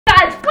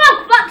guys,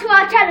 welcome back to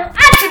our channel,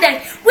 and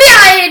today we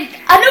are in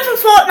another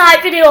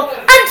Fortnite video,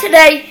 and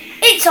today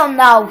it's on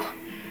now.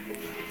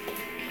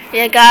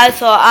 Yeah guys,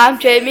 so I'm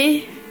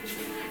Jamie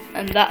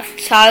and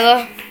that's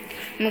Tyler.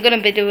 I'm going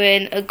to be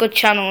doing a good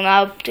channel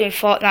now, doing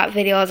Fortnite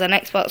videos on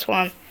Xbox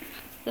One.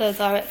 There's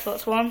our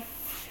Xbox One.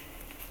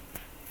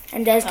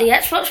 And there's the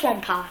Xbox One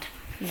part.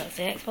 And that's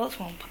the Xbox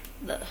One part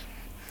there.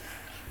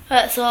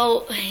 Right,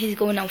 so he's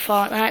going on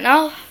Fortnite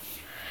now.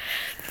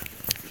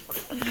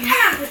 And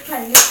I'm just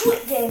playing a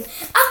quick game.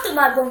 After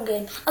my run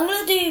game, I'm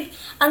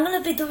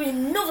gonna be doing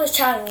another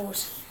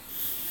channels.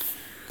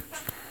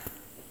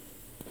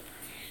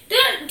 Do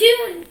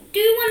you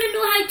want to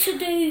know how to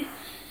do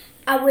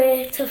a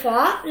way to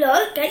fart?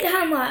 Look, get your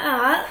hand like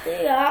that. Do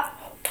that.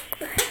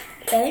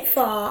 Then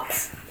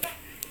farts.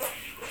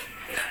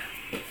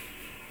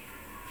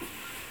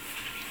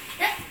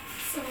 Yep.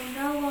 So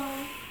now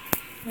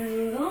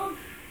here we go.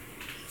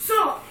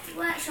 So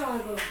where shall I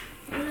go?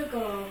 I'm gonna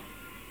go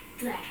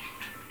there.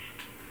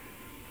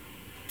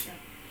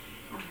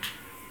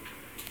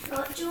 So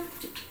jump.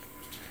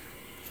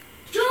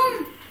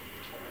 Jump!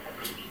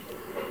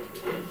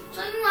 So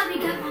you might be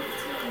getting my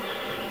team.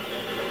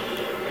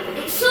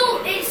 It's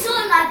so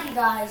laggy,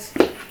 guys,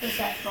 this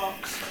Xbox.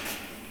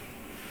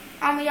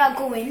 And we are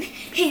going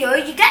here,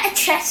 you get a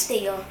chest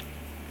here.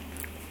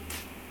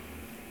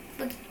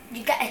 But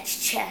you get a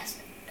chest.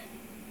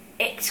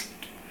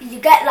 You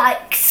get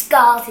like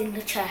scars in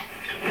the chest.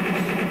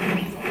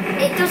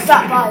 It does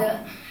that by it,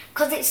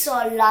 because it's so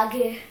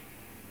laggy,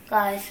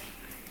 guys.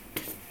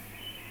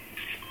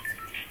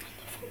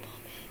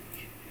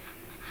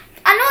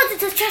 I know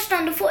there's a chest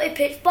on the footy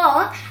pitch,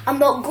 but I'm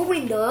not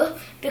going there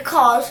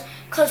because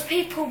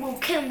people will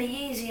kill me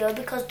easier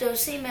because they'll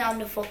see me on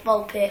the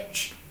football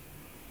pitch.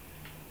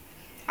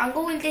 I'm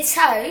going this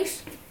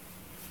house,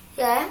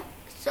 yeah,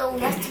 so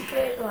we have to put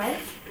it away.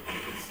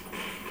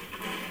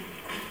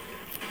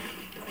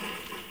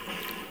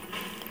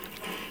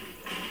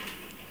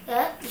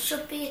 Yeah, there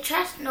should be a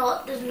chest.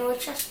 No, there's no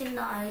chest in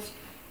that house.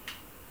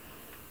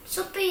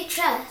 There should be a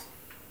chest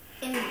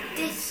in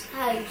this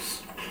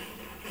house.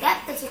 Yep,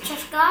 there's a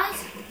chest,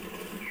 guys.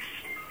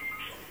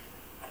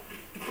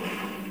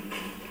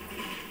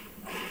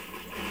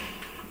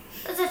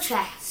 There's a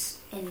chest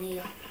in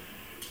here.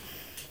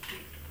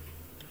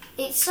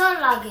 It's so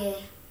laggy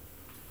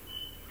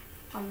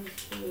on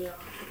this video.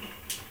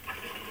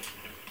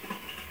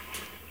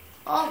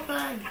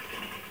 Open.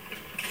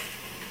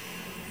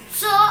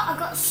 So I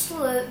got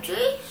slurp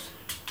juice.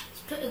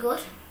 It's pretty good.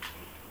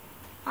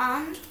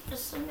 And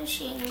there's a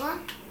machine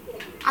gun.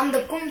 And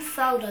the gun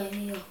fell down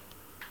here.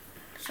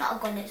 It's not a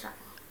gun, it's that.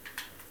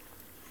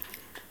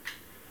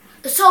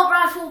 Assault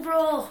rifle,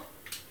 bro.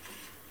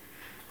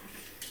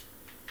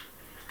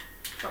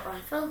 Assault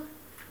rifle.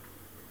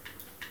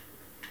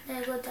 There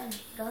you go down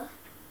here.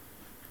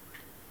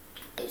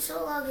 It's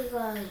so laggy,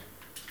 guys.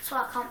 So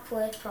I can't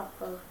play it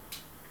properly.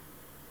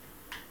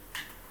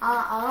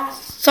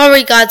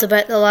 Sorry guys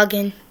about the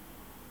lagging.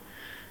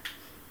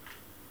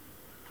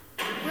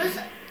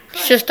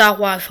 It's just our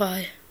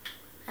Wi-Fi.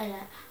 I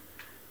know.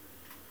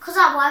 Because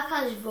our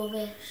Wi-Fi is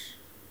rubbish.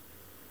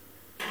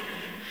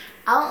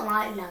 I don't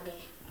like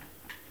laggy.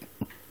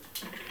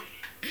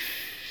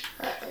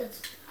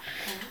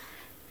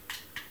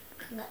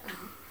 Can get that.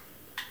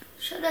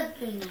 Should have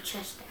been a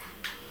chest there.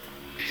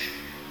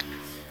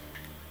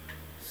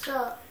 So,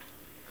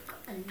 I've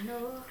got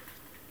another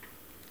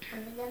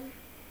one of them.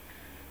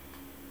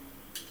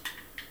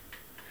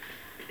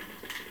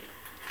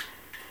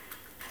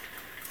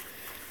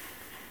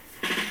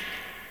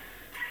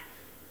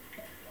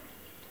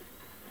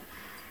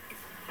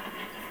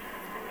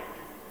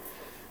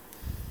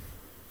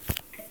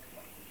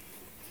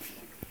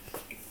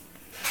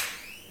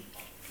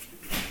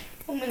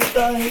 I'm gonna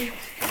die.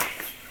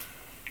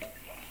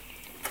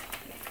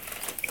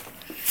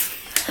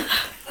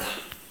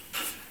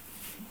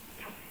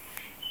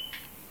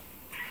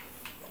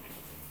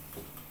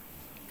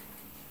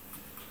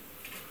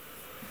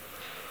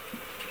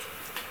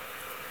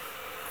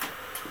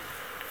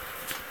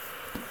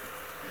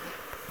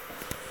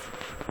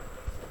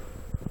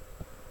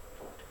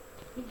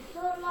 It's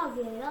so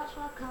laggy, that's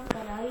why I can't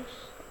get out.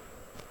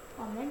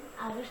 One minute,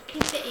 I'll just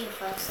keep it here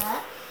for a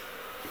sec.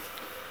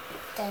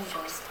 Then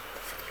just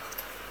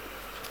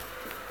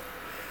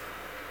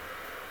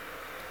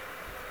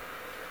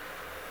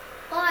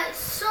it's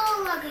so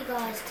laggy,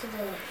 guys,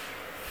 today.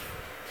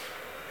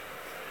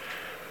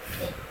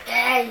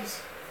 It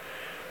is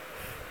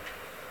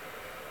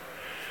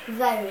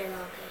very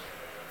laggy.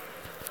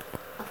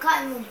 I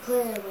can't even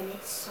play when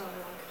it's so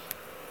laggy.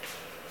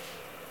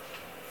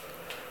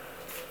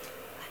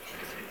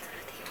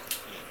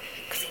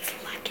 Because it's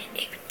lagging,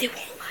 they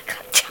won't like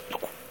our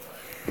channel.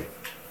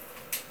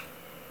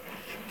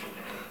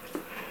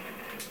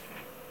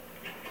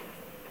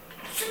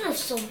 Should have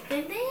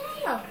something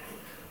there.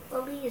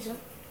 Well, he isn't.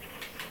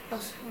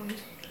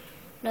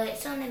 No,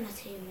 it's only my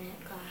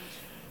teammate, guys.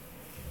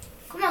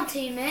 Come on,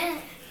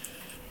 teammate.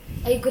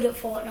 Are you good at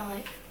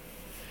Fortnite?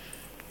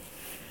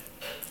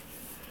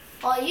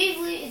 Oh, you've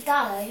looted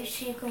that house,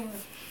 so you can...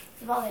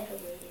 You've already done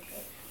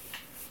it.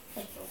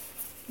 Let's go.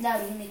 Now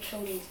we're going to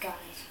kill these guys.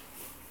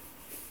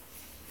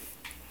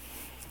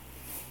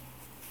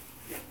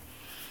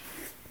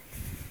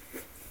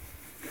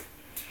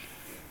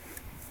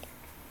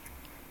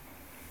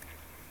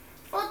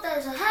 Oh,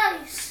 there's a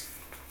house.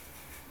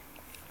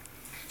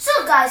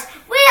 So guys,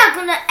 we are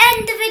going to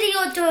end the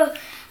video too,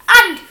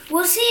 and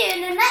we'll see you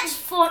in the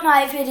next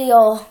Fortnite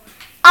video.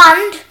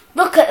 And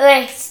look at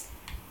this.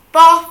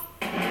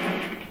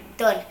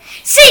 Done.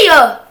 See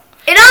you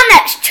in our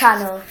next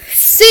channel.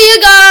 See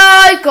you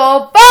guys.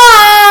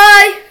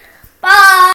 Goodbye. Bye.